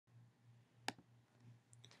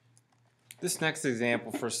This next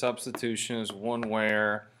example for substitution is one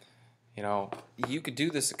where, you could do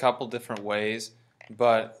this a couple different ways,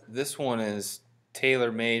 but this one is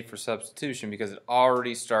tailor-made for substitution because it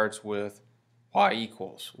already starts with y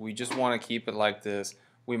equals. We just want to keep it like this.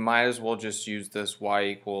 We might as well just use this y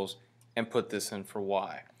equals and put this in for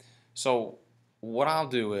y. So what I'll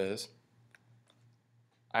do is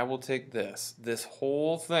I will take this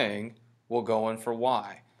whole thing will go in for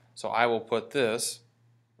y. So I will put this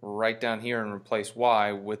right down here and replace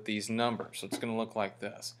y with these numbers. So it's going to look like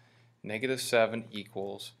this. -7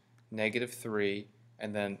 equals -3,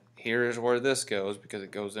 and then here is where this goes because it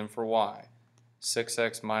goes in for y.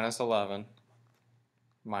 6x minus 11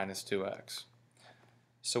 minus 2x.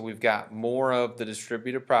 So we've got more of the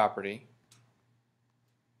distributive property.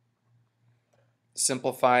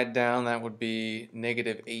 Simplified down, that would be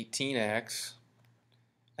 -18x,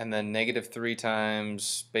 and then -3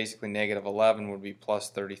 times basically -11 would be plus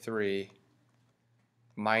 33,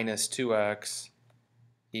 minus 2x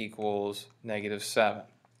equals -7.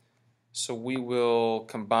 So we will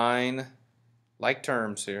combine like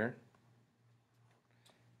terms here.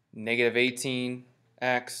 -18x,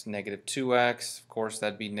 -2x, of course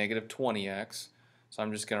that'd be -20x. So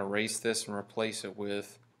I'm just going to erase this and replace it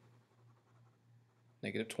with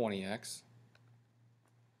 -20x.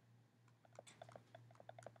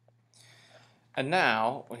 And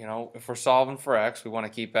now, if we're solving for x, we want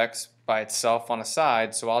to keep x by itself on a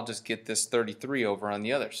side, so I'll just get this 33 over on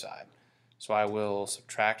the other side. So I will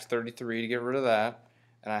subtract 33 to get rid of that,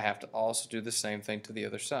 and I have to also do the same thing to the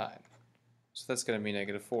other side. So that's going to be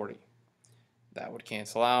 -40. That would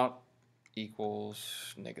cancel out,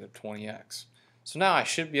 equals -20x. So now I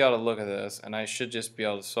should be able to look at this, and I should just be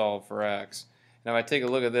able to solve for x. Now if I take a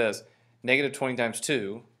look at this, -20 times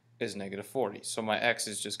 2 is -40. So my x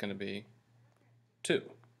is just going to be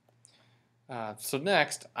 2. So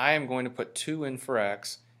next, I am going to put 2 in for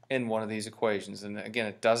x in one of these equations. And again,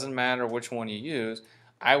 it doesn't matter which one you use.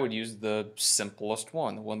 I would use the simplest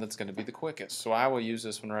one, the one that's going to be the quickest. So I will use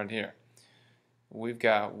this one right here. We've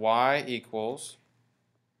got y equals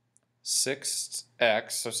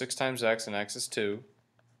 6x, so 6 times x, and x is 2,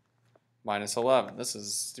 minus 11.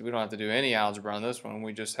 We don't have to do any algebra on this one,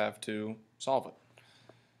 we just have to solve it.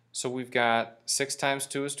 So we've got 6 times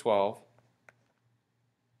 2 is 12.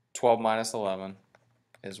 12 minus 11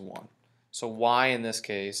 is 1. So y in this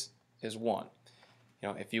case is 1.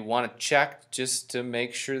 If you want to check just to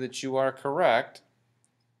make sure that you are correct,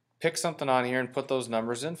 pick something on here and put those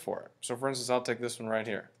numbers in for it. So for instance, I'll take this one right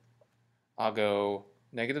here. I'll go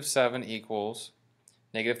 -7 equals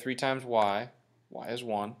 -3 times y. Y is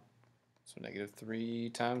 1. So -3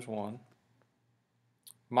 times 1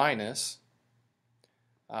 minus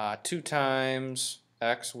 2 times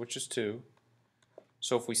x, which is 2.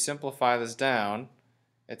 So if we simplify this down,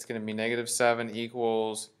 it's going to be -7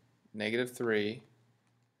 equals -3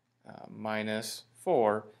 minus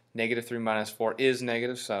 4. -3 minus 4 is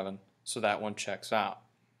 -7, so that one checks out.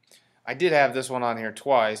 I did have this one on here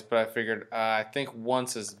twice, but I figured I think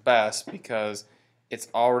once is best because it's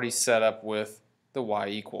already set up with the y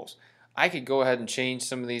equals. I could go ahead and change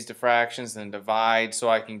some of these to fractions and divide so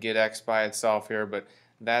I can get x by itself here, but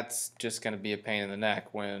that's just going to be a pain in the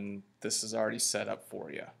neck when this is already set up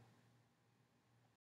for you.